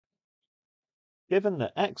Given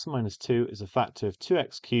that x minus 2 is a factor of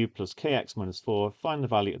 2x cubed plus kx minus 4, find the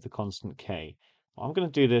value of the constant k. Well, I'm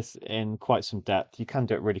going to do this in quite some depth. You can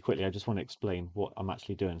do it really quickly. I just want to explain what I'm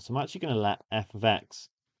actually doing. So I'm actually going to let f of x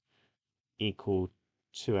equal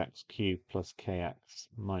 2x cubed plus kx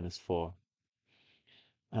minus 4.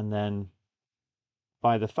 And then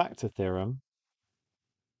by the factor theorem,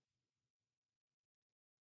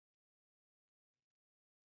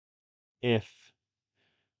 if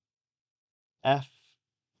f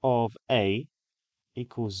of a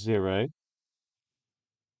equals 0,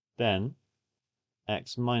 then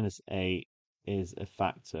x minus a is a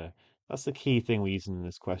factor. That's the key thing we're using in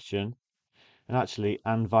this question. And actually,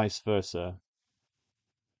 and vice versa.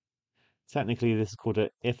 Technically, this is called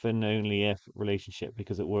a if and only if relationship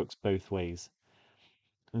because it works both ways.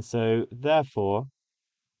 And so, therefore,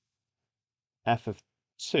 f of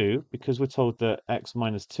 2, because we're told that x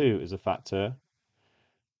minus 2 is a factor,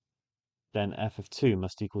 then f of 2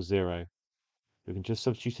 must equal 0. We can just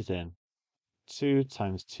substitute it in. 2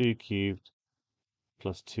 times 2 cubed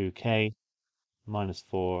plus 2k minus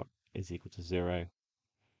 4 is equal to 0.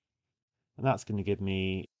 And that's going to give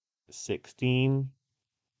me 16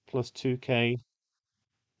 plus 2k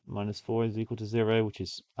minus 4 is equal to 0,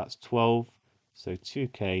 that's 12. So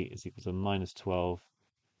 2k is equal to minus 12,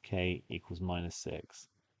 k equals minus 6.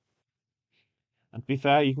 And to be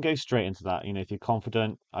fair, you can go straight into that, if you're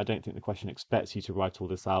confident. I don't think the question expects you to write all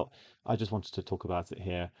this out. I just wanted to talk about it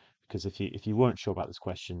here because if you weren't sure about this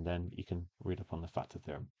question, then you can read up on the factor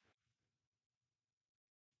theorem.